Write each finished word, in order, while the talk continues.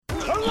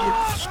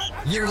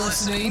You're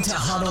listening to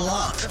Huddle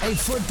Up, a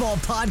football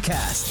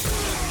podcast.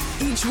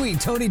 Each week,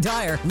 Tony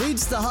Dyer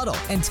leads the huddle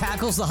and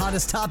tackles the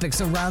hottest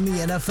topics around the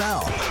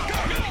NFL.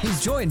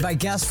 He's joined by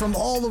guests from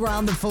all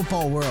around the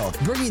football world,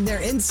 bringing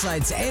their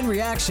insights and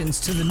reactions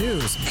to the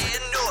news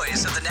and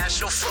noise of the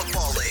National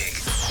Football League.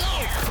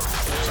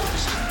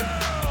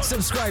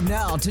 Subscribe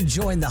now to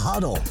join the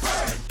huddle.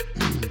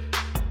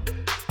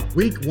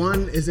 Week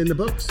 1 is in the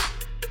books.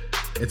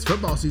 It's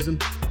football season.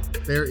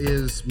 There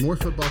is more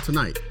football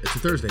tonight. It's a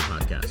Thursday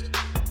podcast.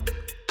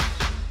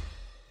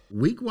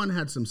 Week 1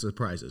 had some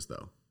surprises,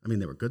 though. I mean,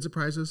 there were good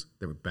surprises.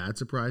 There were bad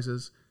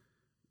surprises.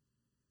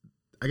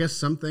 I guess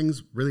some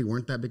things really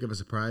weren't that big of a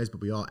surprise, but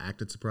we all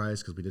acted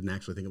surprised because we didn't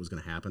actually think it was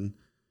going to happen.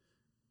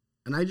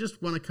 And I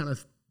just want to kind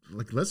of,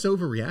 let's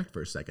overreact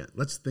for a second.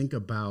 Let's think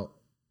about,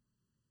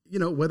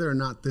 whether or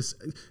not this,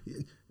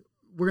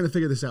 we're going to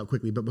figure this out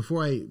quickly. But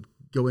before I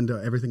go into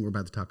everything we're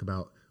about to talk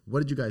about, what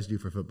did you guys do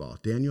for football?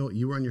 Daniel,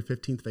 you were on your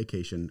 15th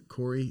vacation.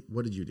 Corey,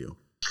 what did you do?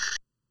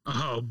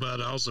 Oh, but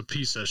I was a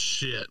piece of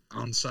shit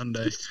on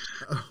Sunday.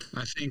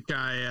 I think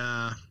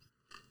I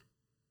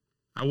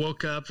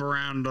woke up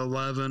around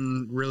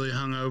 11, really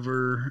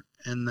hungover,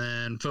 and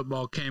then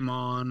football came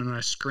on, and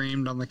I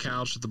screamed on the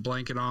couch with the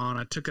blanket on.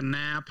 I took a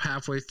nap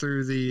halfway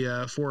through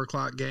the 4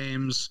 o'clock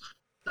games.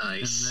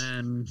 Nice.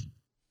 And then,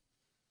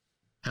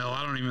 hell,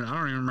 I don't even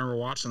remember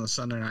watching the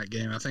Sunday night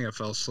game. I think I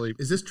fell asleep.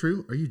 Is this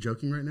true? Are you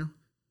joking right now?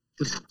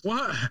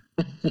 What?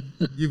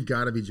 You've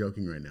got to be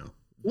joking right now.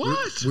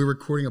 What? We're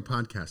recording a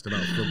podcast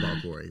about football,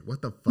 Corey.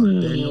 What the fuck,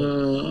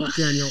 Daniel?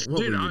 Daniel, what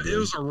Dude, were you doing? it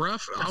was a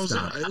rough.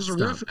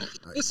 Rough.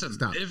 Listen,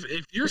 Stop.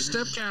 if your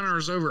step counter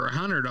is over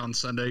 100 on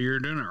Sunday, you're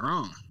doing it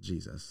wrong.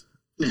 Jesus.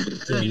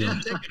 If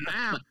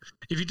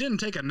you didn't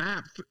take a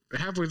nap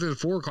halfway through the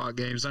 4 o'clock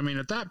games, I mean,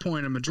 at that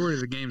point, a majority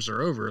of the games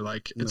are over.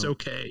 It's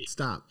okay.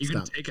 Stop. You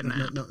can take a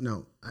nap.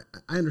 No.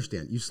 I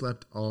understand. You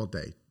slept all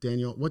day.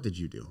 Daniel, what did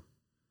you do?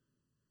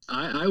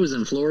 I was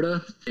in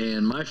Florida,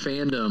 and my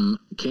fandom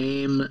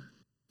came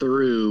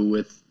through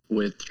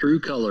with true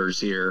colors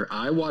here.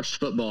 I watched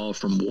football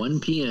from 1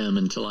 p.m.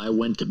 until I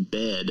went to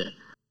bed.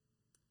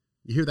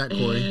 You hear that,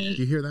 Corey?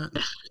 Do you hear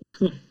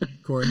that?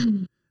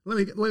 Corey?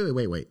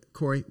 Wait.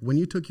 Corey, when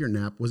you took your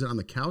nap, was it on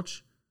the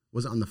couch,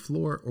 was it on the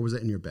floor, or was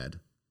it in your bed?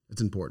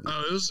 It's important.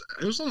 Oh,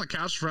 it was on the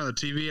couch in front of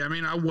the TV. I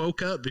mean, I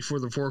woke up before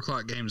the 4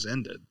 o'clock games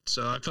ended.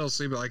 So I fell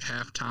asleep at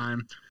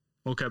halftime,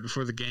 woke up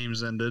before the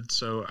games ended.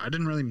 So I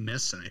didn't really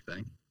miss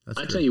anything.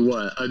 I tell you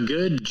what, a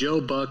good Joe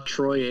Buck,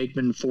 Troy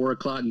Aikman 4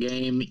 o'clock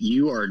game,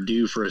 you are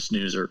due for a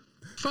snoozer.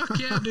 Fuck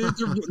yeah, dude.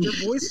 Their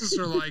voices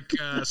are like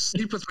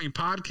Sleep With Me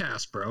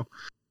podcast, bro.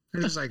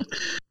 They're just like,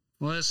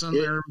 listen,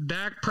 they're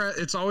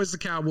it's always the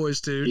Cowboys,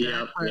 too.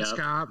 Dak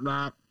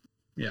Prescott,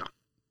 yeah.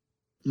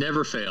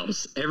 Never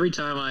fails. Every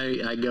time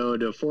I go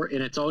to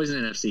and it's always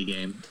an NFC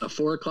game. A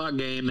 4 o'clock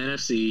game,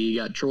 NFC, you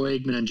got Troy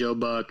Aikman and Joe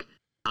Buck.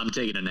 I'm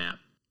taking a nap.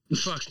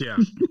 Fuck yeah.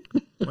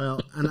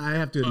 Well, and I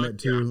have to admit,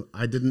 too,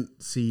 I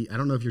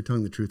don't know if you're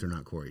telling the truth or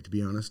not, Corey, to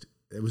be honest.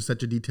 It was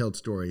such a detailed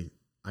story,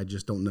 I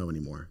just don't know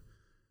anymore.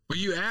 Well,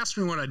 you asked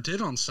me what I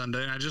did on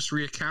Sunday, and I just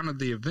recounted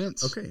the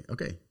events. Okay.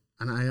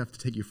 And I have to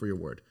take you for your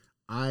word.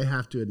 I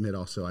have to admit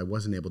also, I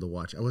wasn't able to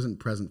watch. I wasn't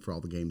present for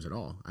all the games at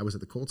all. I was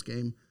at the Colts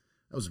game.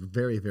 That was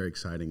very, very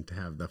exciting to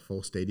have the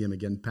full stadium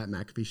again. Pat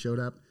McAfee showed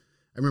up.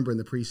 I remember in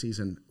the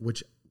preseason,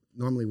 which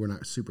normally we're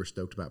not super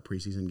stoked about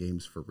preseason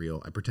games for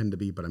real. I pretend to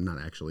be, but I'm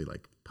not actually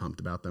pumped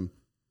about them.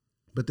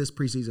 But this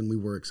preseason, we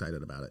were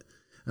excited about it.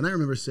 And I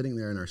remember sitting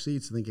there in our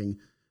seats thinking,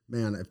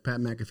 man, if Pat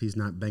McAfee's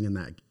not banging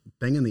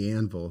the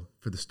anvil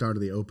for the start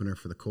of the opener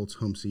for the Colts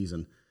home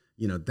season,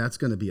 that's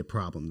going to be a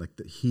problem.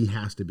 He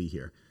has to be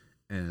here.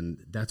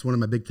 And that's one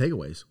of my big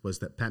takeaways was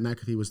that Pat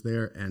McAfee was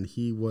there, and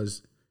he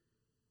was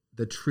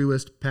the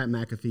truest Pat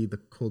McAfee the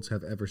Colts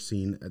have ever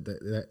seen,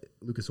 that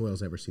Lucas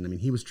Oil's ever seen. I mean,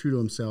 he was true to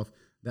himself.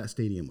 That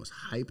stadium was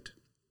hyped.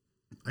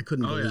 I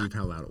couldn't believe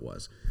how loud it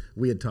was.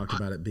 We had talked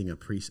about it being a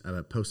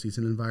postseason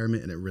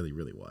environment, and it really,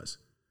 really was.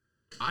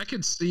 I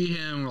could see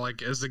him,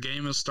 as the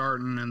game was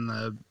starting and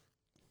the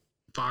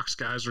Fox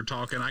guys were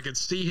talking, I could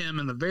see him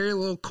in the very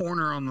little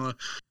corner on the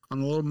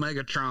little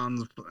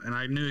Megatron, and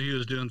I knew he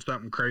was doing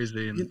something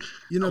crazy. And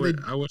I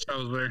wish I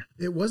was there.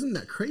 It wasn't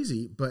that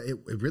crazy, but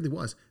it really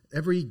was.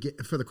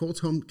 For the Colts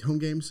home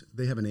games,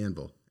 they have an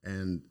anvil,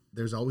 and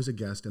there's always a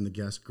guest, and the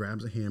guest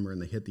grabs a hammer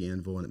and they hit the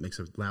anvil, and it makes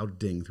a loud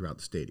ding throughout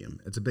the stadium.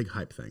 It's a big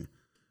hype thing.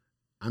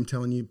 I'm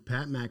telling you,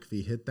 Pat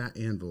McAfee hit that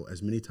anvil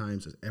as many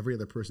times as every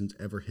other person's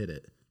ever hit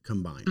it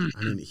combined.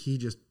 I mean, he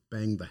just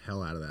banged the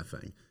hell out of that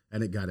thing,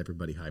 and it got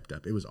everybody hyped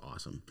up. It was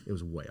awesome. It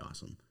was way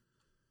awesome.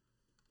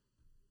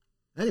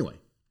 Anyway,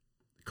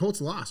 the Colts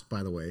lost,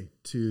 by the way,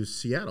 to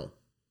Seattle.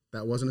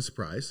 That wasn't a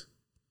surprise.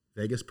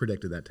 Vegas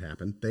predicted that to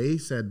happen. They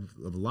said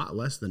a lot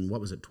less than,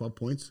 12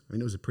 points? I mean,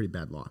 it was a pretty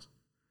bad loss.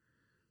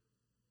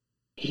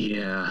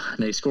 Yeah,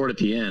 they scored at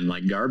the end,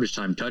 garbage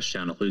time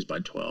touchdown to lose by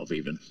 12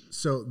 even.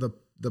 So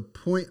the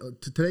point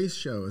to today's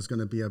show is going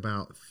to be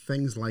about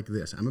things like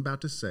this. I'm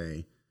about to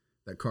say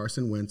that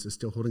Carson Wentz is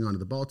still holding on to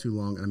the ball too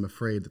long, and I'm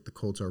afraid that the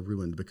Colts are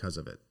ruined because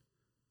of it.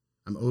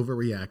 I'm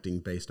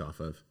overreacting based off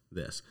of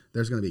this.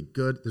 There's going to be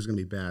good. There's going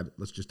to be bad.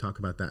 Let's just talk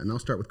about that. And I'll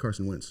start with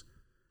Carson Wentz.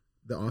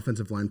 The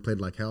offensive line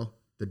played like hell.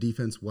 The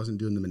defense wasn't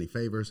doing them any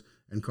favors,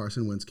 and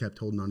Carson Wentz kept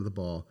holding onto the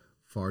ball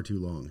far too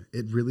long.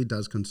 It really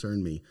does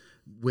concern me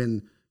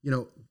when,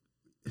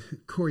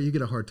 Corey, you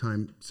get a hard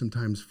time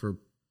sometimes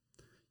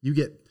you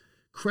get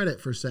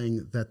credit for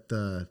saying that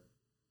the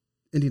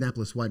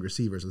Indianapolis wide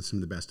receivers are some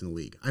of the best in the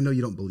league. I know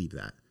you don't believe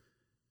that.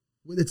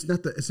 It's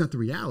not the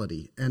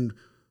reality. And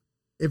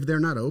if they're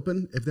not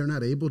open, if they're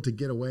not able to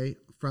get away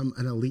from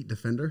an elite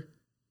defender,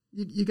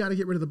 you got to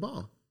get rid of the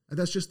ball. And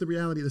that's just the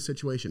reality of the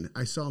situation.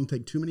 I saw him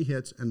take too many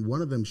hits, and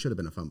one of them should have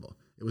been a fumble.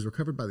 It was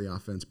recovered by the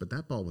offense, but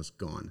that ball was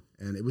gone,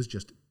 and it was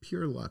just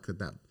pure luck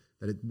that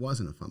it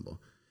wasn't a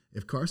fumble.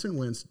 If Carson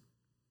Wentz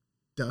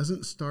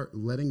doesn't start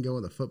letting go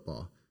of the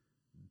football,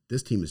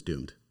 this team is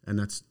doomed, and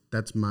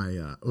that's my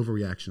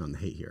overreaction on the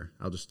hate here.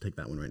 I'll just take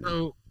that one right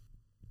now.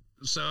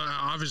 So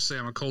obviously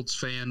I'm a Colts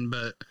fan,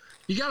 but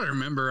you got to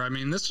remember, I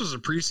mean, this was a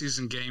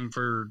preseason game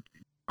for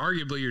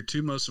arguably your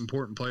two most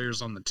important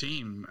players on the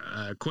team,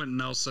 Quentin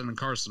Nelson and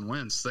Carson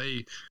Wentz.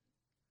 The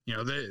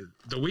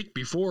week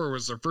before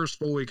was their first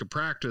full week of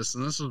practice,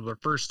 and this was their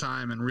first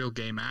time in real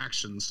game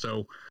action.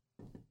 So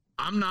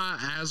I'm not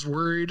as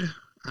worried,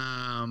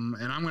 and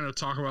I'm going to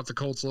talk about the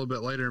Colts a little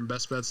bit later in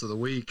Best Bets of the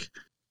Week.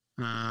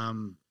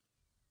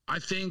 I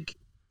think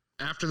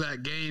after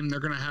that game, they're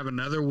going to have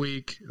another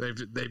week.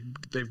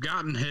 They've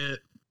gotten hit.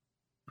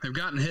 They've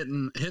gotten hit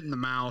in the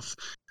mouth.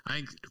 I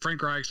think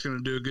Frank Reich's going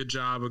to do a good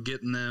job of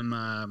getting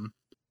them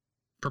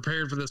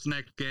prepared for this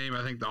next game.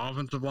 I think the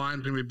offensive line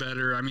is going to be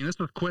better. I mean, this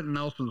was Quentin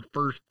Nelson's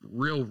first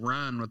real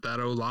run with that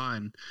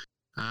O-line.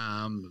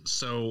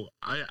 So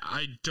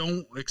I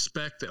don't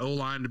expect the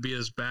O-line to be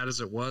as bad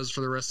as it was for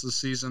the rest of the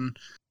season.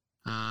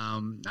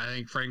 I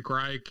think Frank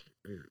Reich,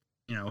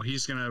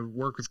 he's going to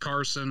work with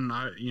Carson.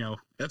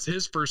 That's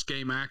his first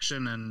game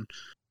action in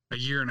a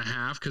year and a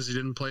half because he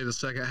didn't play the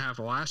second half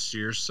of last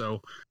year.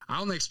 So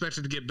I only expect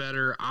it to get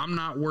better. I'm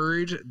not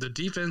worried. The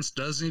defense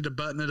does need to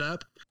button it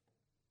up.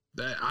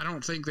 I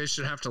don't think they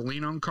should have to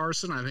lean on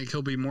Carson. I think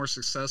he'll be more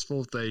successful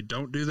if they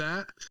don't do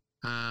that.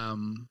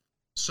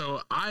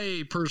 So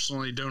I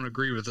personally don't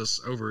agree with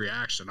this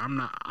overreaction.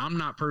 I'm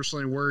not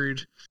personally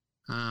worried.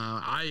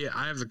 I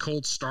have the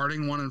Colts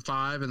starting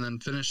 1-5 and then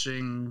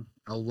finishing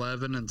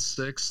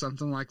 11-6,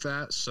 something like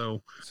that.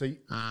 So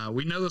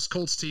we know this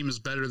Colts team is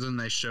better than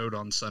they showed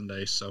on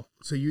Sunday. So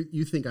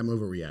you think I'm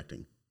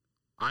overreacting?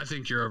 I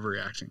think you're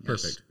overreacting.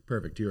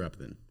 Perfect. You're up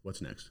then.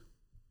 What's next?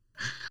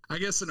 I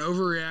guess an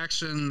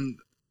overreaction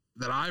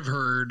that I've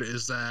heard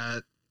is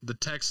that the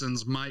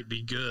Texans might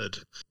be good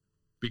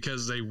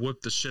because they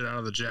whipped the shit out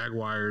of the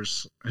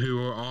Jaguars,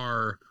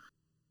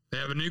 they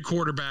have a new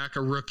quarterback,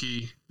 a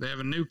rookie. They have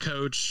a new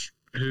coach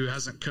who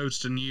hasn't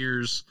coached in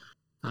years.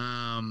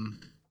 And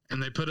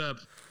they put up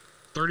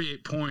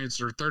 38 points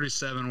or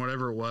 37,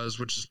 whatever it was,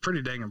 which is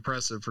pretty dang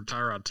impressive for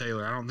Tyrod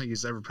Taylor. I don't think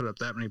he's ever put up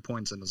that many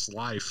points in his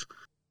life.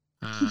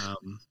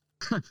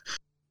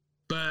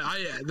 But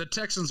the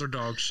Texans are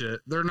dog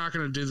shit. They're not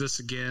going to do this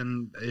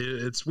again.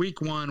 It's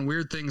week one.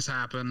 Weird things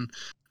happen.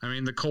 I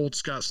mean, the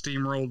Colts got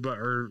steamrolled,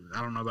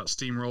 I don't know about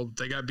steamrolled.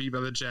 They got beat by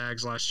the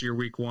Jags last year,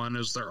 week one. It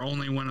was their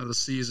only win of the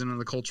season, and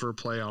the Colts were a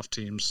playoff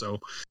team. So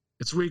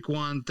it's week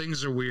one.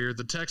 Things are weird.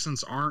 The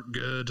Texans aren't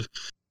good.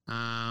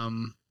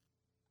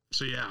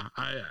 So, yeah,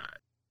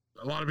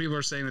 a lot of people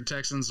are saying the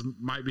Texans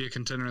might be a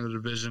contender in the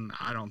division.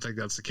 I don't think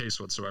that's the case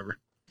whatsoever.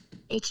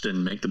 Colts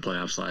didn't make the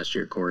playoffs last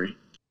year, Corey.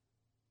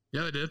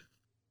 Yeah, they did.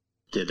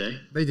 Did they?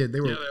 They did.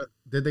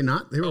 Did they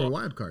not? They were a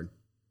wild card.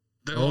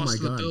 They lost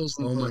to the Bills.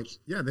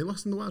 Yeah, they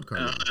lost in the wild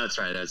card. Oh, that's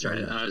right.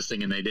 Yeah. I was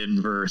thinking they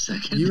didn't for a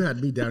second. You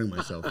had me doubting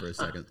myself for a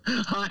second.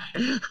 I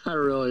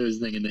really was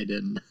thinking they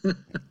didn't.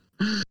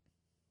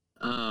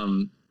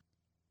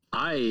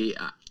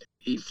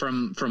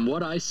 From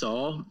what I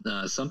saw,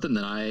 something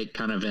that I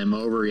kind of am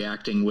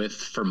overreacting with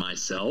for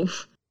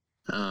myself,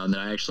 that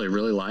I actually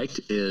really liked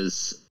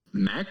is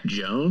Mac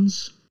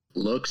Jones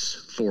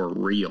looks for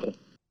real.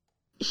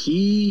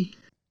 He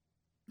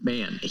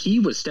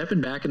was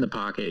stepping back in the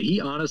pocket. He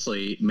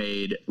honestly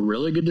made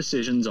really good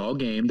decisions all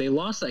game. They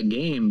lost that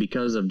game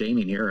because of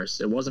Damien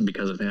Harris. It wasn't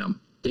because of him.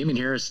 Damien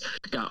Harris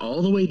got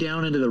all the way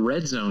down into the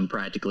red zone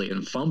practically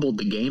and fumbled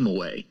the game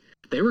away.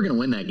 They were going to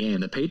win that game.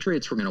 The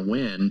Patriots were going to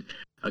win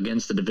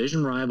against the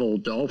division rival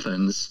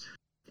Dolphins,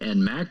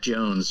 and Mac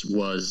Jones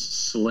was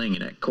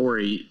slinging it.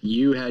 Corey,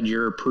 you had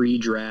your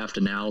pre-draft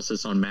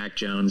analysis on Mac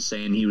Jones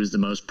saying he was the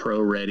most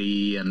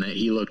pro-ready and that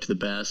he looked the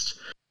best.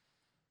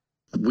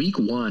 Week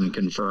one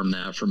confirmed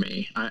that for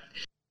me.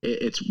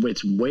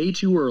 It's way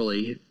too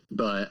early,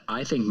 but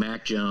I think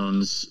Mac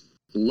Jones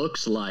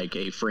looks like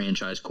a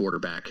franchise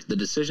quarterback. The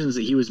decisions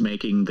that he was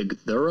making, the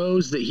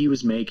throws that he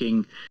was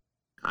making,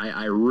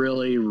 I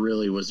really,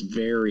 really was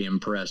very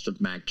impressed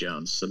with Mac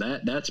Jones. So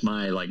that's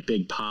my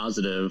big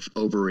positive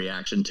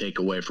overreaction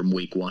takeaway from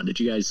week one. Did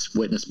you guys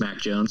witness Mac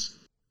Jones?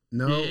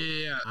 No,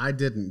 I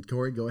didn't.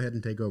 Corey, go ahead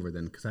and take over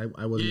then, because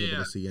I wasn't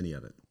able to see any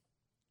of it.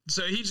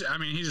 So he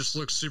just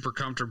looks super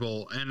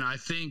comfortable, and I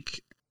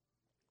think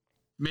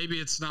maybe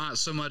it's not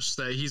so much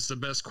that he's the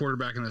best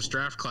quarterback in this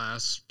draft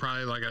class,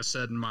 probably like I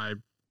said in my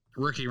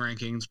rookie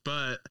rankings,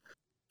 but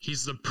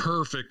he's the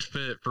perfect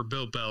fit for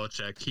Bill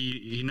Belichick.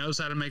 He knows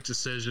how to make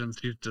decisions.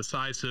 He's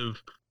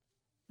decisive.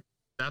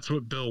 That's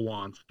what Bill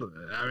wants.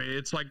 I mean,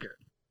 it's like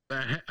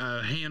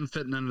a hand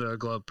fitting into a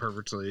glove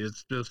perfectly.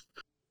 It's just,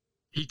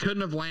 he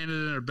couldn't have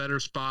landed in a better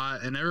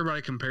spot, and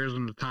everybody compares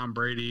him to Tom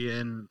Brady,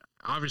 and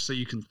obviously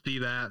you can see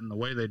that in the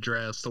way they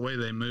dress, the way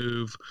they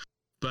move,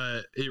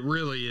 but it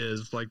really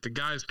is, like, the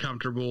guy's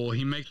comfortable.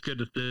 He makes good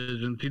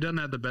decisions. He doesn't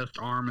have the best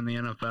arm in the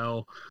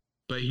NFL,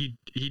 but he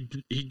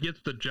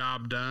gets the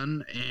job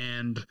done,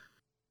 and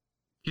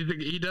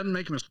he doesn't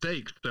make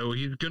mistakes, so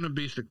he's going to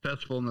be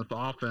successful in this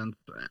offense.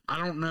 I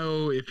don't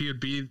know if he would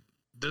be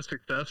this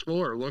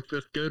successful or look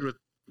this good with,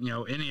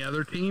 any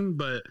other team,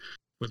 but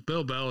with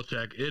Bill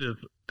Belichick, it is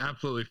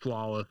absolutely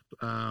flawless.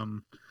 I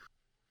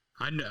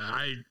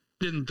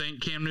didn't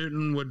think Cam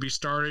Newton would be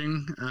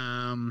starting,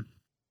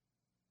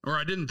 or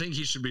I didn't think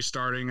he should be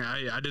starting.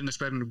 I didn't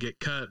expect him to get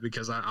cut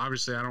because I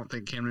don't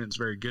think Cam Newton's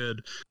very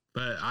good.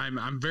 But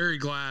I'm very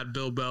glad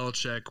Bill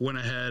Belichick went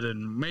ahead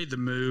and made the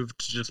move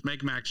to just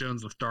make Mac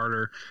Jones the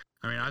starter.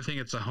 I mean, I think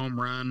it's a home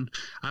run.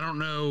 I don't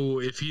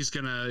know if he's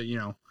going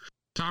to,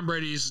 Tom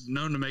Brady's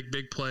known to make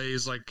big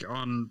plays. Like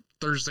on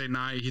Thursday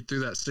night, he threw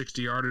that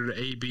 60-yarder to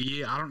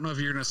AB. I don't know if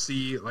you're going to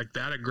see like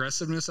that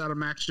aggressiveness out of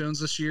Mac Jones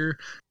this year,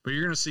 but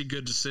you're going to see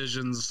good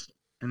decisions,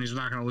 and he's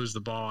not going to lose the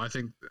ball. I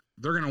think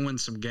they're going to win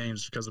some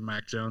games because of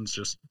Mac Jones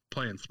just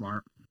playing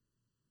smart.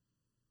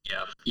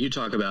 Yeah, you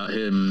talk about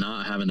him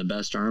not having the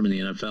best arm in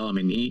the NFL. I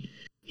mean,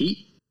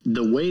 he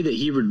the way that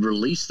he would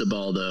release the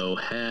ball, though,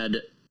 had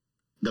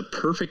the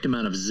perfect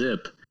amount of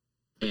zip,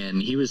 and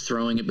he was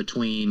throwing it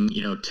between,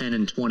 10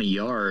 and 20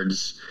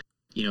 yards,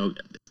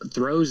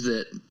 throws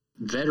that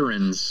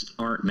veterans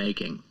aren't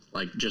making,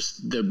 like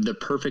just the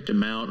perfect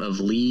amount of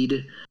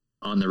lead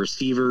on the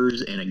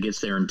receivers, and it gets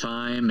there in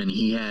time, and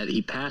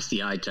he passed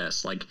the eye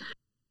test. Like,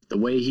 the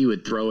way he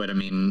would throw it, I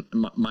mean,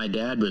 my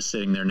dad was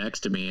sitting there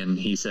next to me, and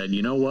he said,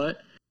 you know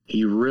what?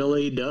 He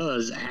really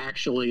does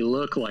actually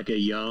look like a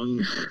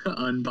young,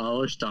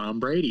 unpolished Tom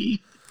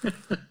Brady.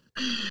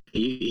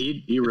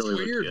 he really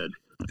looked good.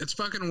 It's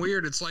fucking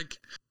weird. It's like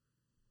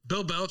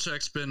Bill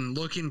Belichick's been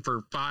looking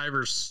for 5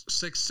 or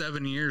 6,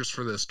 7 years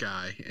for this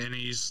guy, and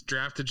he's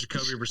drafted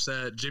Jacoby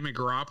Brissett, Jimmy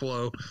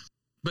Garoppolo,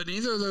 but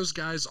neither of those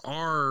guys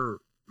are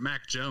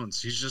Mac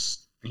Jones.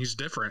 He's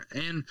different.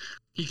 And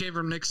he came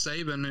from Nick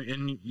Saban,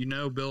 and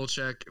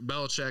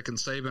Belichick and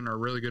Saban are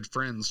really good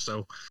friends.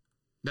 So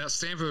that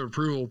stamp of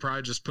approval will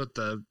probably just put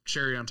the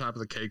cherry on top of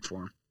the cake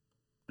for him.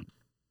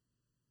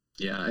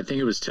 Yeah, I think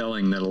it was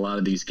telling that a lot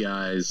of these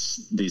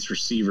guys, these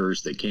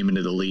receivers that came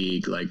into the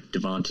league, like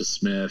Devonta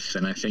Smith,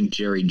 and I think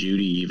Jerry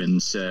Jeudy even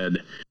said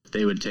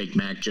they would take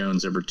Mac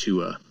Jones over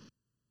Tua.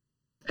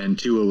 And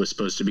Tua was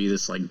supposed to be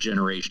this like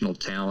generational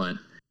talent,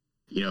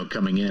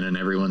 coming in, and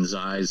everyone's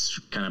eyes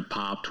kind of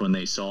popped when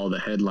they saw the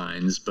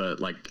headlines. But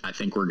like, I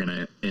think we're going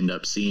to end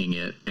up seeing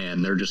it,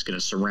 and they're just going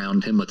to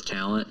surround him with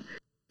talent.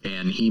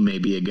 And he may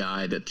be a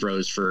guy that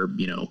throws for,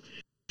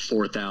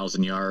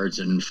 4,000 yards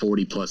and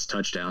 40 plus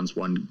touchdowns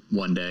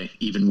one day,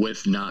 even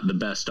with not the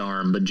best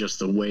arm, but just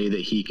the way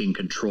that he can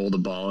control the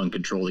ball and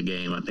control the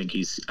game. I think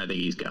he's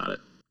got it,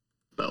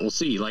 but we'll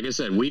see. Like I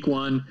said, week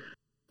 1,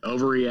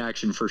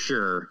 overreaction for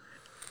sure.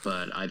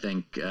 But I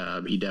think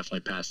he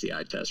definitely passed the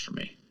eye test for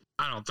me.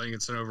 I don't think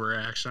it's an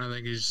overreaction. I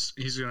think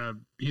he's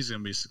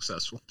gonna be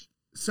successful.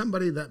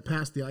 Somebody that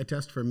passed the eye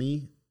test for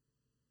me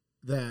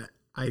that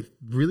I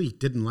really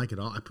didn't like at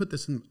all. I put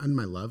this in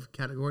my love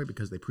category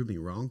because they proved me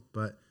wrong,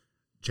 but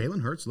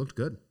Jalen Hurts looked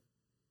good.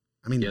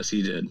 I mean, yes,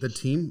 he did. The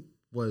team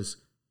was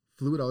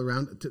fluid all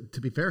around.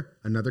 To be fair,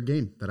 another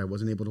game that I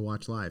wasn't able to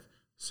watch live.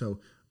 So,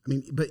 I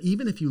mean, but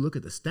even if you look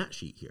at the stat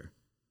sheet here,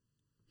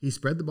 he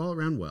spread the ball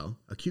around well,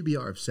 a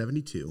QBR of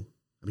 72.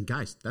 I mean,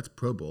 guys, that's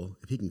Pro Bowl.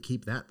 If he can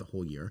keep that the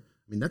whole year,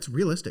 I mean, that's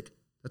realistic.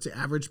 That's the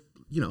average,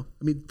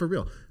 I mean, for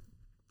real.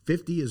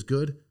 50 is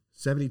good.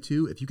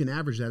 72, if you can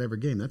average that every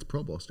game, that's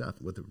Pro Bowl stuff.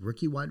 With a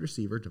rookie wide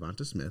receiver,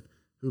 Devonta Smith,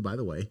 who, by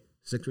the way,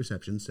 6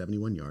 receptions,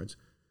 71 yards.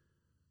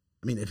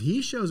 I mean, if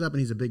he shows up and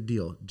he's a big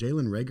deal,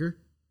 Jalen Reagor,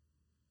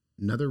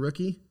 another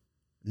rookie,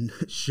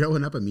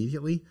 showing up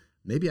immediately,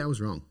 maybe I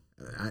was wrong.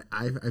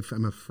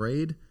 I'm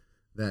afraid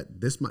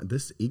that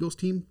this Eagles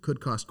team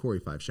could cost Corey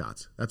 5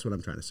 shots. That's what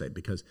I'm trying to say,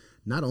 because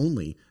not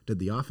only did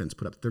the offense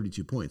put up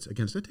 32 points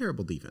against a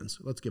terrible defense,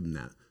 let's give them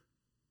that,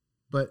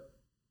 but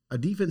a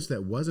defense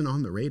that wasn't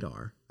on the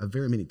radar of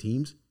very many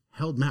teams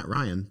held Matt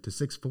Ryan to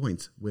 6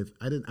 points with,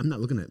 I'm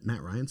not looking at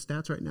Matt Ryan's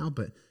stats right now,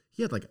 but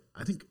he had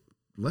I think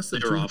less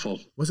than, they were awful.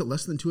 Was it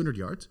less than 200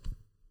 yards?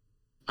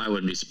 I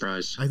wouldn't be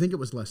surprised. I think it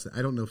was less than,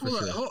 I don't know for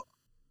sure.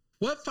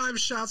 What 5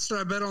 shots did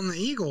I bet on the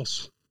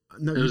Eagles?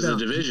 No, it was the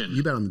division.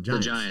 You bet on the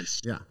Giants. The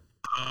Giants. Yeah.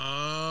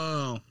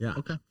 Oh. Yeah.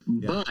 Okay.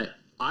 Yeah. But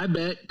I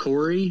bet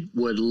Corey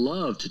would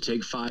love to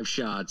take 5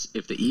 shots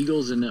if the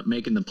Eagles end up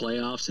making the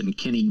playoffs and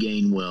Kenny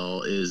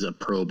Gainwell is a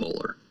Pro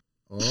Bowler.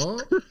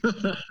 Oh.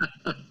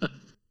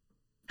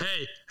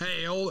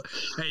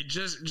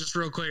 Just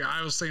real quick.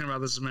 I was thinking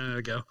about this a minute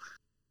ago.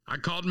 I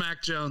called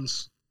Mac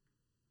Jones.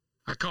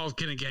 I called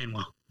Kenny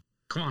Gainwell.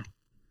 Come on.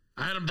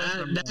 I had him both.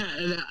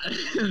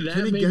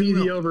 That may be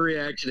the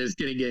overreaction as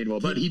Kenny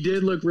Gainwell, but he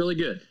did look really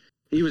good.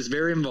 He was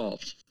very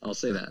involved. I'll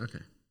say that. Okay.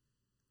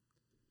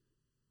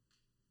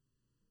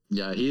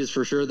 Yeah, he is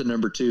for sure the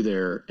number 2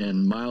 there.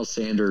 And Miles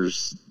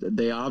Sanders,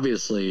 they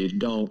obviously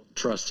don't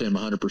trust him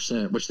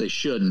 100%, which they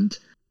shouldn't.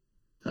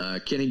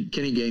 Kenny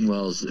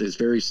Gainwell is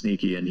very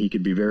sneaky, and he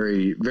could be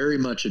very, very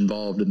much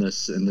involved in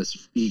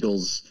this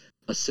Eagles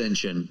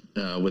ascension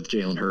with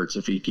Jalen Hurts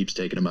if he keeps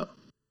taking him up.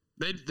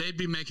 They'd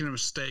be making a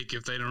mistake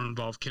if they don't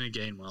involve Kenny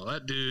Gainwell.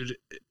 That dude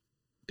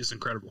is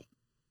incredible.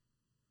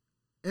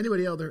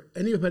 Anybody have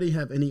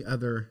any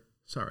other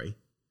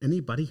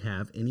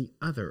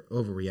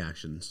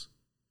overreactions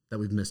that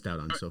we've missed out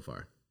on so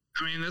far?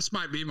 I mean, this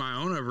might be my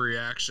own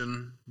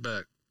overreaction,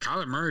 but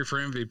Kyler Murray for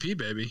MVP,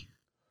 baby.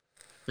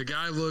 The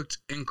guy looked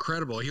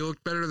incredible. He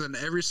looked better than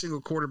every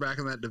single quarterback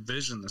in that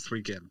division this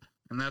weekend.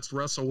 And that's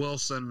Russell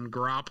Wilson,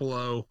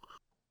 Garoppolo,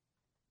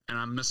 and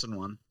I'm missing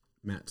one.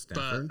 Matt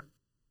Stafford.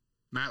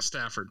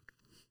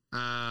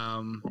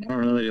 I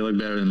don't know that he looked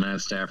better than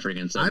Matt Stafford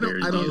against that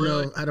Bears. I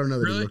don't know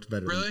that he looked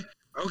better. Really?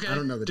 Okay. I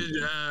don't know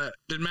that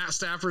did Matt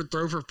Stafford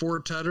throw for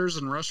 4 tutters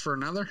and rush for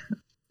another?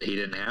 He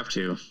didn't have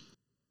to.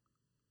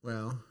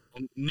 Well,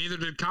 neither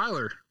did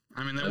Kyler.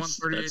 I mean, they won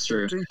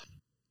 38-13.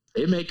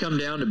 It may come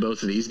down to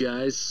both of these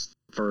guys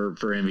for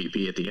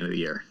MVP at the end of the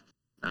year.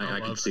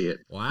 I can see it.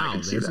 Wow,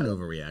 there's an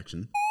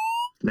overreaction.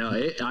 No,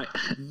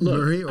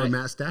 Murray or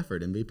Matt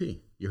Stafford MVP.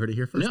 You heard it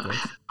here first. No,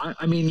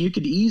 I mean, you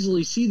could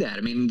easily see that.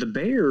 I mean, the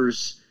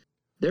Bears,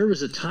 there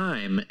was a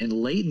time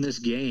late in this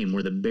game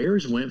where the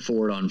Bears went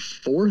for it on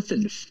 4th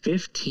and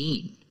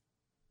 15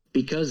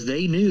 because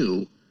they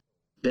knew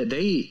that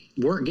they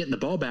weren't getting the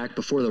ball back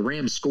before the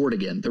Rams scored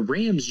again. The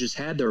Rams just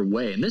had their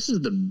way. And this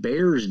is the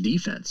Bears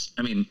defense.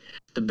 I mean,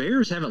 the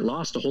Bears haven't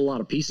lost a whole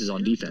lot of pieces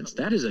on defense.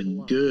 That is a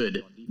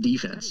good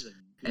defense.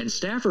 And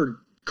Stafford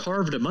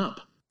carved them up.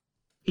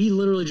 He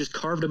literally just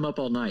carved him up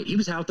all night. He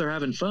was out there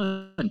having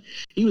fun.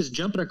 He was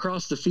jumping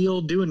across the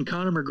field, doing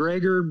Conor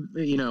McGregor,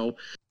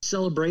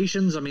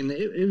 celebrations. I mean,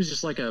 it was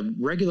just like a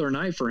regular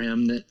night for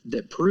him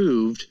that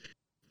proved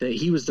that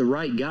he was the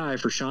right guy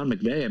for Sean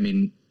McVay. I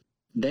mean,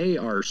 they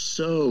are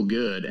so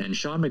good. And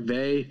Sean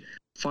McVay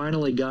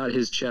finally got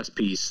his chess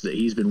piece that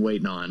he's been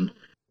waiting on.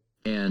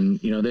 And,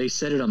 they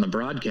said it on the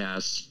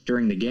broadcast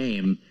during the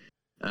game.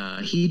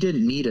 He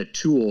didn't need a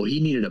tool. He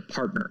needed a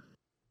partner.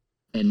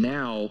 And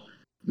now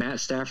Matt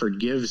Stafford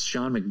gives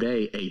Sean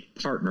McVay a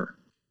partner.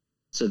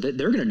 So that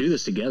they're going to do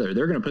this together.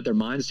 They're going to put their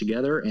minds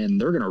together, and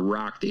they're going to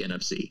rock the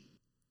NFC.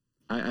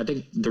 I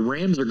think the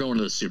Rams are going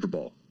to the Super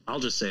Bowl. I'll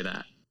just say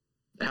that.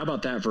 How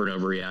about that for an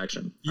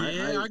overreaction?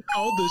 I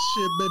called this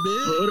shit,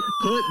 baby.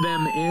 Put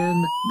them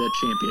in the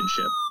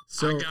championship.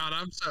 So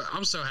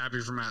I'm so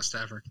happy for Matt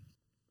Stafford.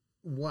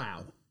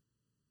 Wow.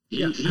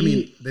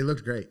 They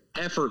looked great.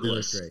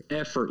 Effortless.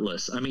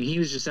 I mean, he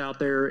was just out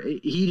there.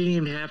 He didn't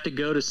even have to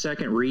go to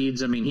second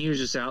reads. I mean, he was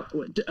just out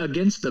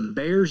against the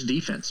Bears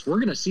defense. We're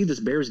going to see this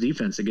Bears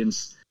defense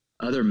against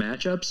other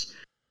matchups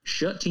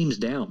shut teams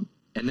down.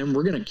 And then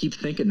we're going to keep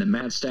thinking that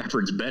Matt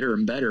Stafford's better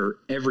and better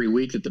every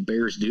week that the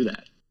Bears do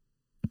that.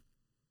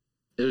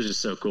 It was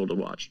just so cool to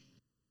watch.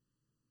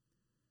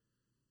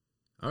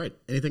 All right.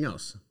 Anything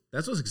else?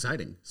 That's what's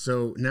exciting.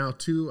 So now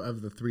 2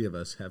 of the 3 of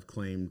us have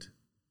claimed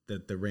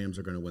that the Rams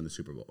are going to win the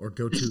Super Bowl or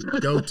go to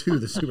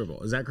the Super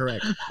Bowl. Is that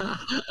correct?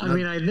 I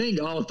mean, I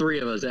think all 3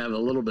 of us have a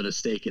little bit of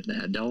stake in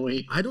that, don't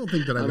we? I don't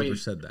think that I've ever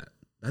said that.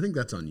 I think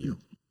that's on you.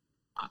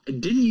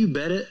 Didn't you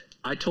bet it?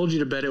 I told you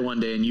to bet it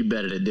one day, and you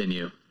betted it, didn't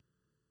you?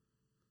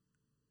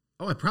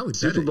 Oh, I probably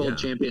bet Super Bowl it, yeah.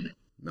 champion.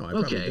 No, I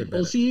probably did bet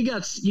well, it. see, you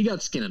got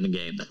skin in the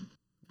game then.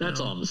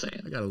 That's all I'm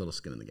saying. I got a little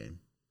skin in the game.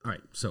 All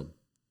right, so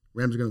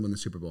Rams are going to win the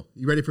Super Bowl.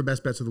 You ready for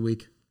best bets of the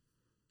week?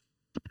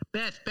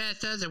 Best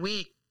bets of the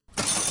week.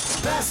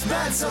 Best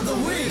bets of the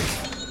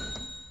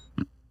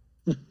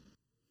week.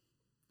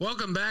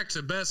 Welcome back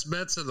to Best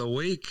Bets of the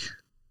Week.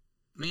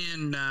 Me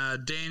and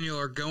Daniel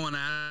are going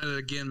at it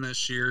again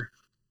this year.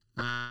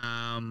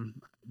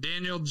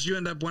 Daniel, did you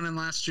end up winning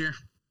last year?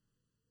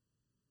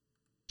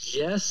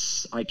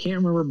 Yes, I can't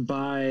remember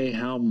by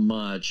how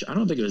much. I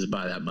don't think it was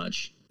by that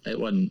much. It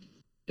wasn't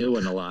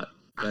a lot.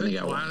 I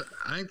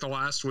think the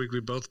last week we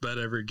both bet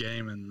every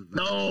game, and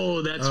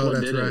that's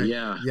what did right. it.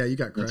 Yeah, you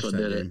got crushed that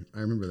game. it.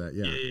 I remember that.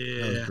 Yeah,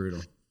 that was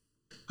brutal.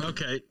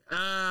 Okay,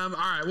 all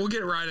right, we'll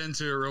get right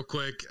into it real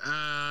quick.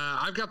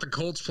 I've got the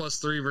Colts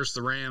 +3 versus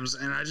the Rams,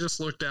 and I just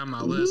looked down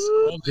my list.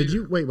 Did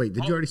you wait?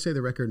 Did you already say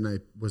the record? And I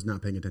was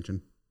not paying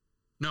attention.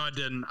 No, I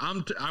didn't.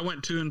 I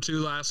went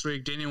 2-2 last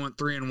week. Daniel went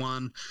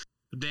 3-1.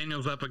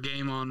 Daniel's up a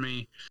game on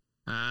me.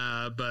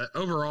 But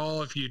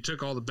overall, if you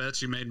took all the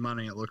bets, you made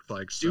money, it looked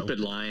like. Stupid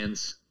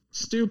Lions.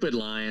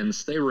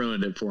 They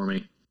ruined it for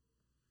me.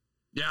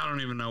 Yeah, I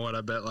don't even know what I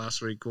bet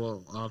last week.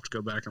 Well, I'll have to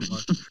go back and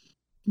look.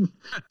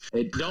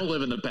 Hey, don't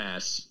live in the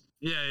past.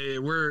 Yeah,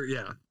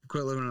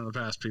 quit living in the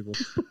past, people.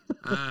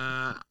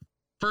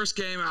 first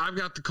game, I've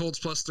got the Colts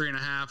plus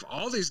 3.5.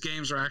 All these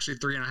games are actually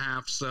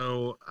 3.5,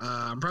 so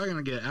I'm probably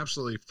going to get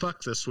absolutely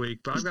fucked this week.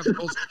 But I've got the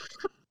Colts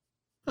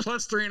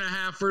plus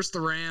 3.5 versus the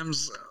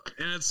Rams,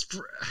 and it's,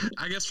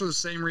 I guess, for the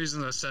same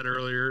reason I said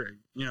earlier.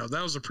 You know,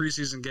 that was a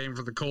preseason game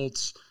for the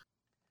Colts.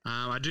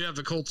 I do have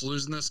the Colts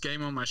losing this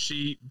game on my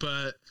sheet,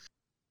 but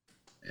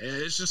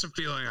it's just a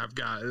feeling I've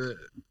got.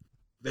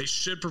 They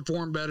should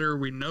perform better.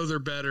 We know they're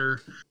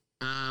better.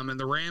 And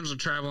the Rams are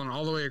traveling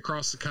all the way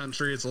across the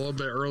country. It's a little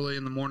bit early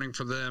in the morning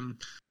for them.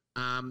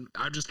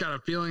 I've just got a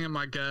feeling in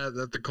my gut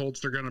that the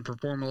Colts are going to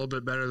perform a little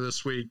bit better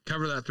this week.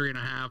 Cover that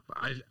 3.5.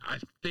 I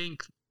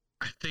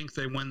think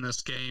they win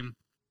this game.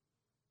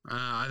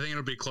 I think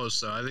it'll be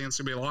close, though. I think it's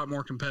going to be a lot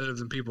more competitive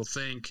than people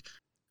think.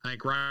 I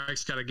think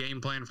Reich's got a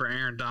game plan for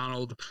Aaron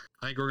Donald.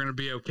 I think we're going to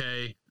be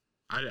okay.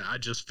 I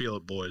just feel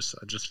it, boys.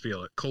 I just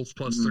feel it. Colts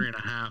plus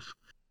 3.5.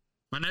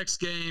 My next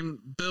game,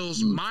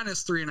 Bills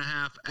minus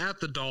 3.5 at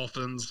the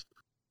Dolphins.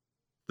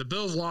 The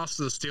Bills lost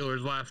to the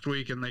Steelers last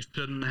week, and they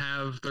shouldn't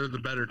have. They're the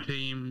better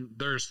team.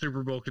 They're a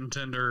Super Bowl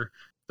contender.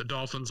 The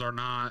Dolphins are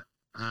not.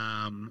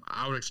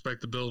 I would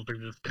expect the Bills to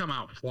just come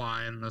out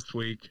flying this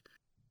week.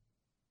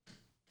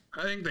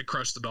 I think they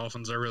crushed the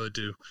Dolphins. I really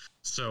do.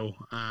 So,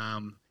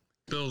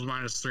 Bills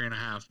minus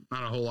 3.5.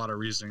 Not a whole lot of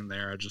reasoning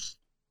there. I just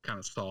kind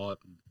of saw it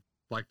and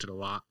liked it a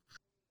lot.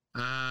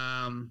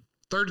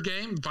 Third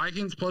game,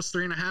 Vikings plus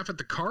 3.5 at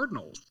the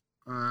Cardinals.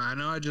 I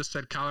know I just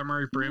said Kyler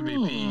Murray for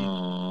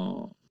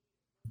MVP,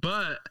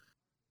 but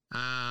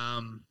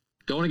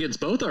going against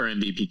both our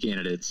MVP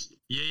candidates.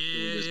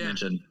 Yeah.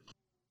 Mentioned.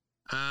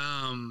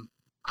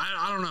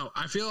 I don't know.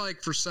 I feel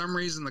like for some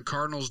reason the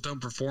Cardinals don't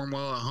perform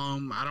well at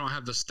home. I don't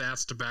have the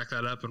stats to back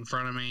that up in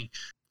front of me,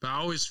 but I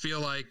always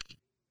feel like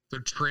they're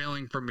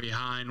trailing from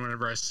behind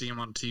whenever I see them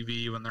on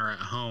TV when they're at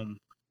home.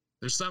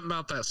 There's something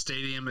about that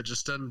stadium. It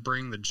just doesn't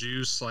bring the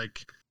juice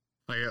like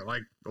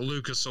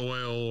Lucas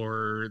Oil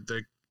or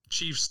the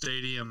Chiefs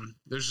Stadium.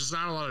 There's just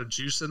not a lot of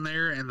juice in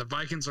there, and the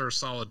Vikings are a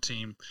solid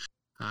team.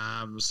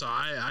 So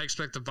I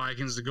expect the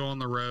Vikings to go on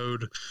the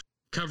road,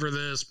 cover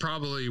this,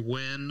 probably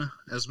win,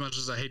 as much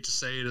as I hate to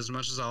say it, as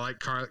much as I like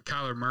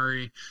Kyler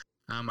Murray.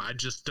 I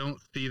just don't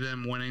see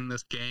them winning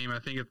this game. I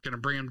think it's going to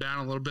bring them down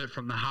a little bit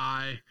from the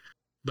high,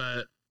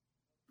 but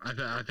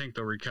I think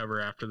they'll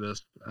recover after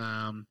this.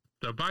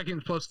 So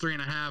Vikings plus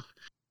 3.5.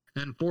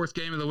 And fourth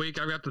game of the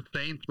week, I've got the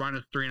Saints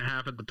minus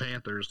 3.5 at the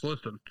Panthers.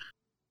 Listen,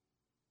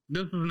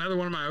 this is another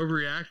one of my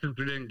overreactions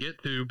we didn't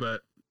get to,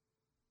 but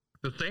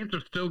the Saints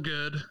are still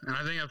good, and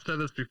I think I've said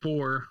this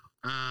before.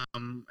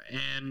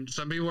 And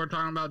some people are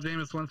talking about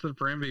Jameis Winston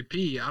for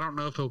MVP. I don't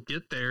know if he'll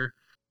get there,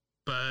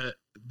 but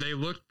they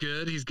look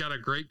good. He's got a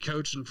great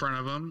coach in front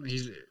of him.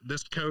 He's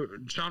this coach,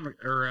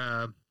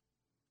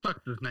 what's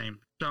his name?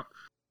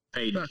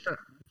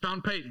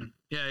 Sean Payton.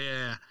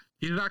 Yeah.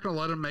 He's not going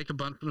to let him make a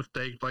bunch of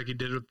mistakes like he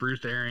did with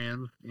Bruce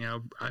Arians. You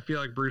know, I feel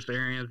like Bruce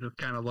Arians just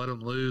kind of let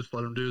him loose,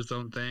 let him do his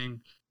own thing.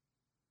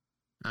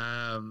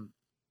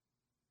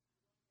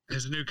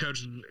 His new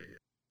coach,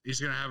 he's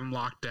going to have him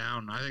locked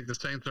down. I think the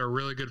Saints are a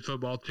really good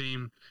football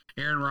team.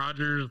 Aaron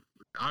Rodgers,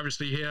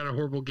 obviously, he had a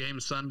horrible game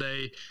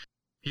Sunday.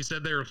 He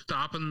said they were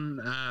stopping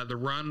the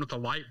run with a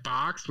light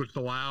box, which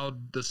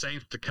allowed the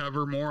Saints to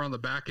cover more on the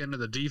back end of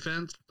the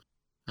defense.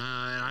 And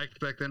I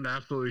expect them to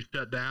absolutely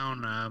shut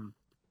down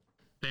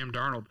Sam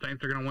Darnold.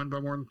 Saints are going to win by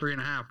more than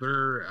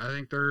 3.5. I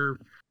think they're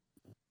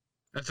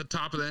at the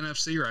top of the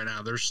NFC right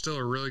now. They're still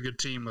a really good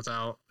team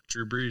without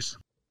Drew Brees.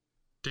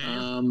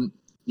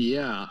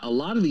 Yeah, a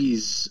lot of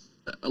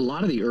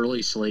the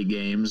early slate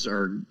games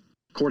are,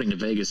 according to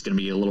Vegas, going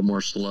to be a little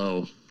more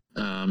slow.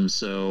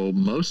 So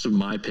most of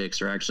my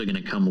picks are actually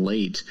going to come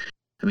late.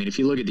 I mean, if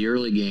you look at the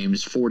early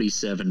games,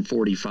 47,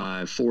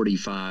 45,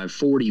 45,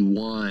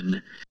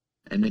 41,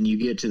 and then you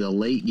get to the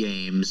late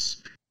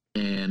games,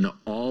 and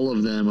all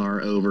of them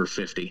are over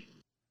 50.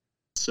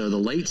 So the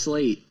late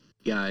slate,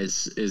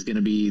 guys, is going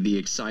to be the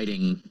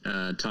exciting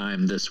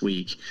time this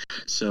week.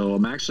 So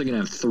I'm actually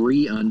going to have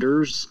 3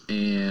 unders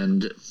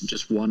and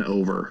just 1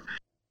 over.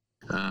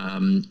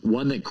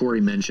 One that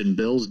Corey mentioned,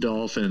 Bills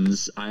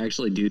Dolphins. I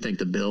actually do think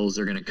the Bills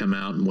are going to come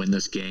out and win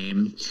this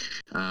game.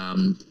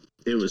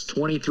 It was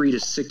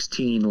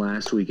 23-16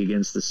 last week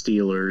against the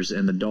Steelers,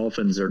 and the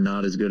Dolphins are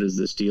not as good as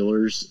the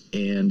Steelers.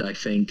 And I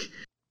think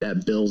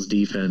that Bills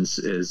defense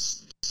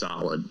is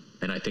solid,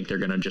 and I think they're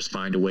going to just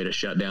find a way to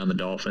shut down the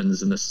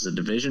Dolphins. And this is a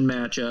division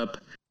matchup.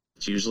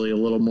 It's usually a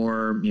little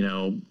more,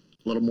 a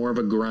little more of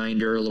a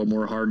grinder, a little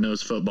more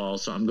hard-nosed football.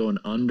 So I'm going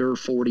under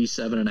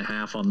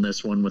 47.5 on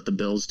this one with the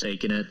Bills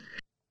taking it.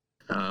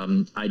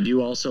 I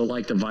do also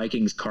like the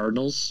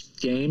Vikings-Cardinals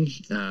game.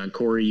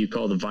 Corey, you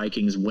call the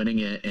Vikings winning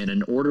it, and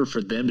in order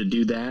for them to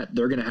do that,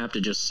 they're going to have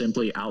to just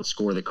simply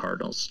outscore the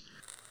Cardinals.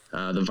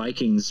 The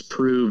Vikings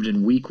proved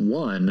in week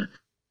 1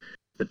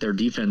 that their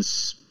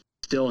defense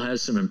still has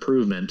some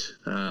improvement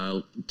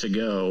to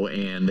go,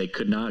 and they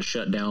could not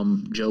shut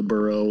down Joe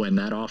Burrow and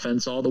that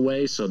offense all the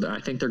way. So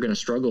I think they're going to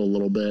struggle a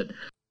little bit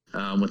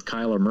with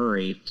Kyler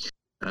Murray.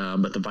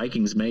 But the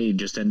Vikings may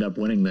just end up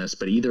winning this.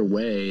 But either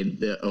way,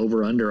 the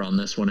over-under on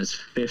this one is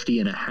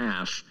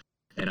 50.5.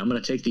 and I'm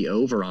going to take the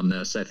over on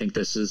this. I think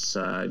this is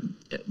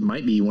it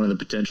might be one of the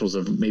potentials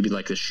of maybe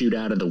like the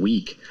shootout of the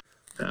week,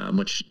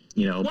 which,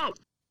 you know, Whoa.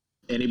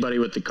 anybody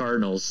with the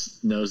Cardinals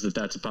knows that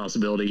that's a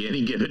possibility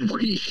any given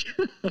week.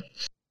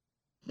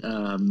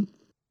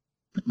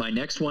 My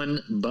next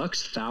one,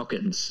 Bucks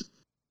Falcons.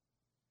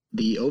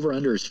 The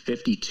over-under is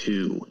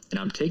 52, and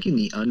I'm taking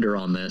the under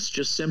on this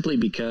just simply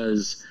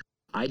because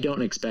I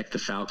don't expect the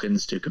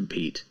Falcons to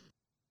compete.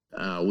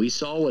 We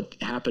saw what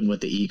happened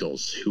with the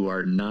Eagles, who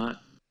are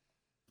not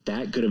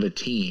that good of a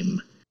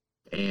team,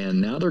 and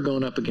now they're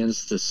going up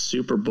against the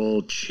Super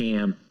Bowl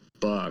champ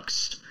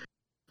Bucks,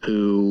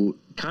 who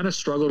kind of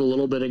struggled a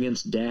little bit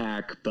against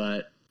Dak,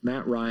 but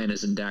Matt Ryan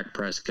isn't Dak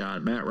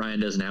Prescott. Matt Ryan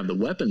doesn't have the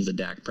weapons that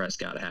Dak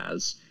Prescott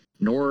has,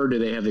 nor do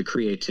they have the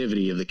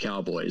creativity of the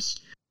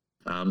Cowboys.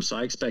 So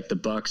I expect the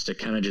Bucks to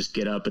kind of just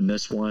get up in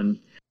this one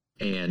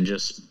and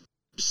just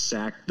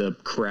sack the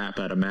crap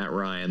out of Matt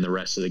Ryan the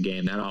rest of the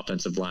game. That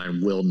offensive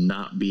line will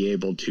not be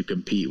able to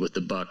compete with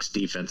the Bucks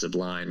defensive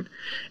line.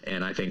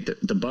 And I think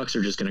that the Bucks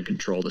are just going to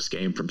control this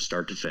game from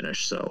start to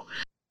finish. So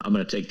I'm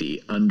going to take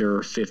the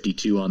under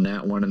 52 on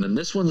that one. And then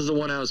this one's the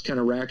one I was kind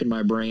of racking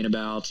my brain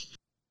about.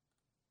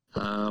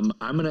 I'm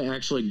going to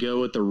actually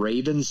go with the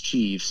Ravens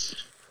Chiefs.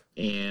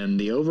 And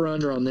the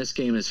over-under on this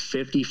game is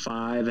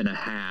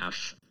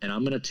 55.5, and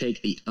I'm going to take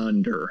the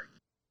under.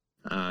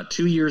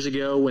 2 years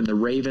ago, when the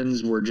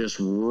Ravens were just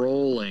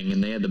rolling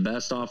and they had the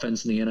best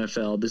offense in the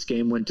NFL, this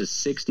game went to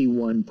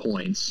 61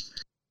 points.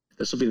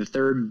 This will be the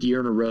third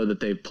year in a row that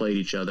they've played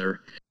each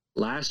other.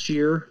 Last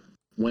year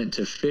went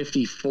to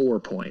 54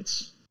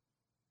 points.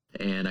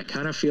 And I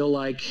kind of feel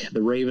like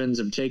the Ravens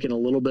have taken a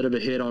little bit of a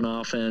hit on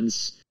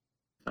offense.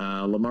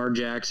 Lamar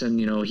Jackson,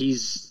 you know,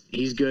 he's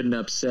good and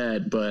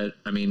upset, but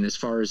I mean, as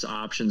far as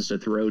options to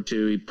throw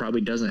to, he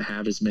probably doesn't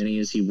have as many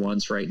as he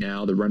wants right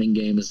now. The running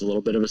game is a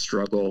little bit of a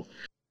struggle.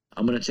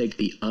 I'm going to take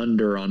the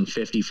under on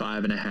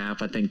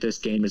 55.5. I think this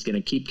game is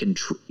going to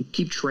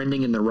keep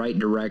trending in the right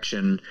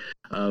direction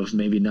of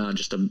maybe not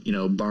just a, you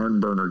know, barn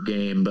burner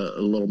game, but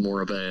a little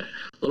more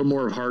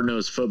of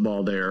hard-nosed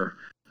football there.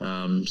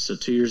 So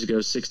 2 years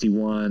ago,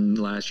 61,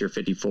 last year,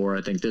 54.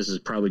 I think this is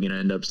probably going to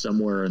end up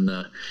somewhere in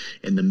the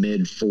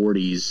mid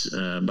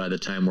 40s by the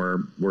time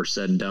we're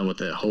said and done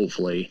with it.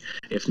 Hopefully,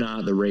 if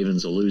not, the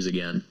Ravens will lose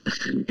again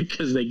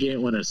because they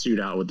can't win a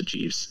shootout with the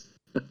Chiefs.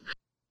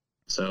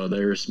 So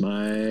there's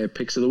my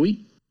picks of the week.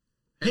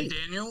 Hey,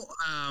 Daniel.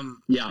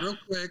 Real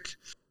quick.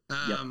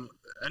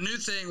 A new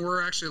thing.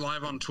 We're actually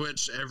live on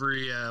Twitch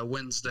every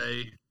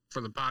Wednesday for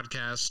the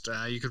podcast.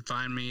 You can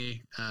find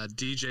me,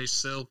 DJ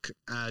Silk,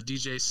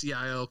 DJ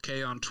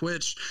CILK on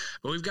Twitch.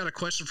 But we've got a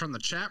question from the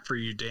chat for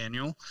you,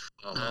 Daniel.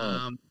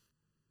 No,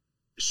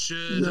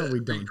 we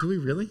don't. Do we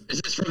really?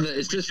 Is this from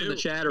the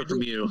chat or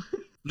from you?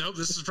 Nope,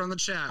 this is from the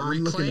chat.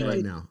 I'm looking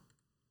right now.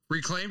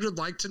 Reclaimed would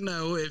like to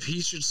know if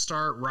he should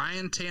start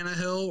Ryan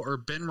Tannehill or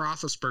Ben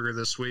Roethlisberger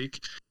this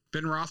week.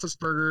 Ben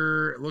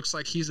Roethlisberger looks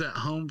like he's at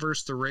home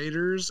versus the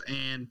Raiders,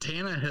 and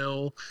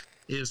Tannehill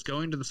is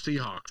going to the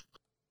Seahawks.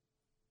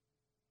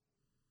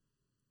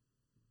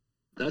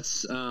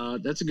 That's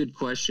a good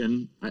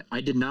question.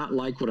 I did not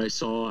like what I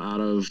saw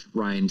out of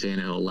Ryan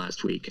Tannehill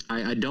last week.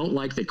 I don't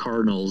like the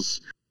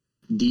Cardinals'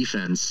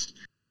 defense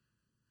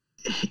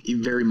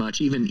very much,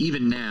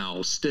 even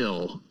now,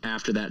 still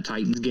after that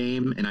Titans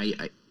game, and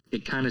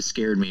it kind of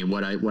scared me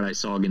what I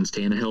saw against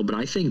Tannehill. But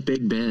I think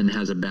Big Ben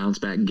has a bounce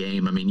back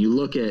game. I mean, you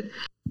look at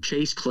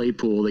Chase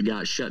Claypool that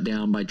got shut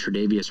down by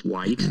Tre'Davious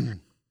White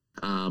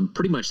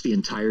pretty much the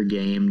entire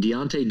game.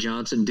 Deontay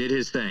Johnson did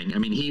his thing. I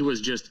mean, he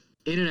was just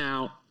in and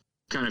out,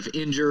 kind of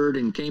injured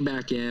and came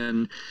back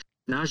in.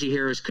 Najee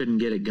Harris couldn't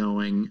get it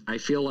going. I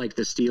feel like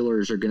the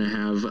Steelers are going to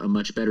have a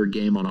much better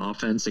game on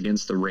offense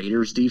against the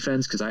Raiders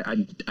defense because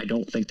I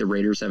don't think the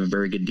Raiders have a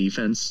very good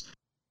defense.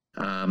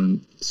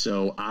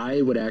 So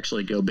I would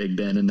actually go Big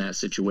Ben in that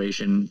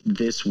situation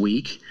this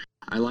week.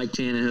 I like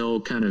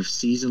Tannehill kind of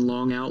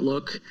season-long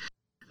outlook,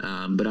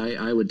 but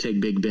I would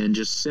take Big Ben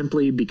just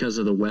simply because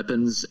of the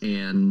weapons,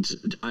 and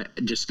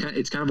it's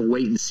kind of a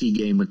wait-and-see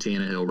game with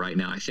Tannehill right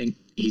now. I think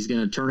he's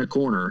going to turn a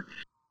corner,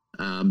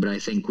 but I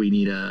think we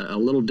need a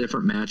little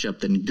different matchup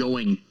than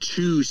going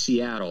to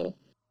Seattle.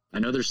 I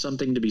know there's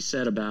something to be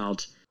said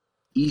about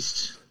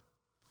East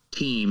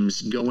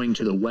teams going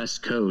to the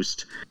West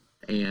Coast,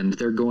 and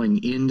they're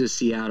going into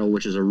Seattle,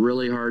 which is a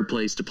really hard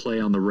place to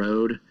play on the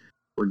road,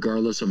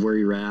 regardless of where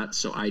you're at.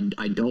 So I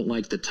don't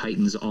like the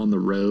Titans on the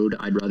road.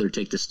 I'd rather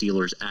take the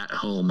Steelers at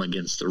home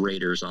against the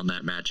Raiders on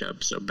that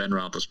matchup. So Ben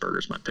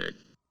Roethlisberger's my pick.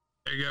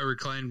 There you go,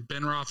 Reclaimed.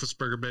 Ben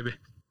Roethlisberger, baby.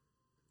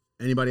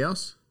 Anybody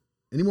else?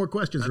 Any more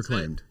questions? That's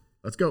Reclaimed. it.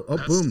 Let's go. Oh,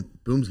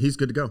 boom. He's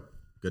good to go.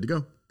 Good to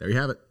go. There you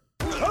have it.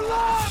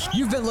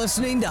 You've been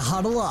listening to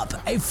Huddle Up,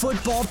 a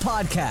football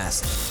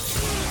podcast.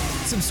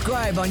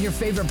 Subscribe on your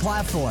favorite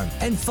platform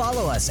and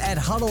follow us at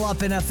Huddle Up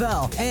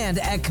NFL and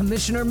at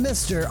Commissioner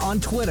Mister on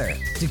Twitter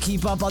to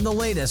keep up on the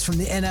latest from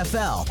the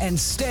NFL and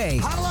stay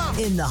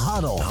in the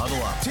huddle.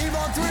 Huddle Up. Team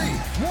on three.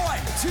 1,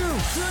 2,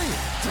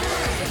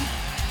 3.